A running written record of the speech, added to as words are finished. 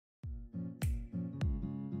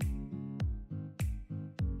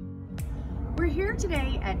We're here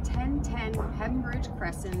today at 1010 Pembridge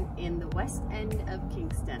Crescent in the west end of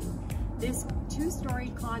Kingston. This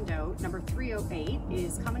two-story condo, number 308,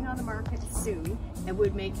 is coming on the market soon and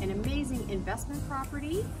would make an amazing investment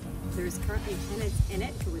property. There's currently tenants in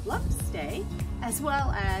it who would love to stay, as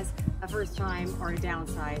well as a first time or a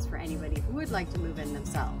downsize for anybody who would like to move in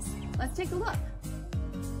themselves. Let's take a look.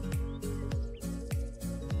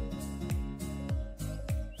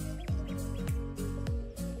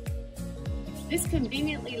 This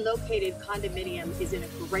conveniently located condominium is in a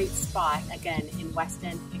great spot, again, in West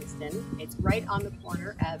End Kingston. It's right on the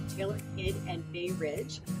corner of Taylor Kidd and Bay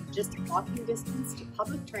Ridge, just walking distance to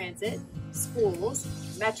public transit, schools,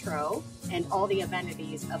 metro, and all the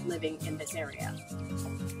amenities of living in this area.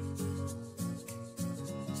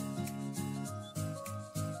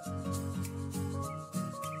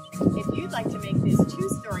 If you'd like to make this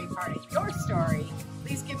two-story part of your story,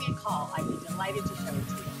 please give me a call. I'd be delighted to show it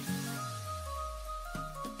to you.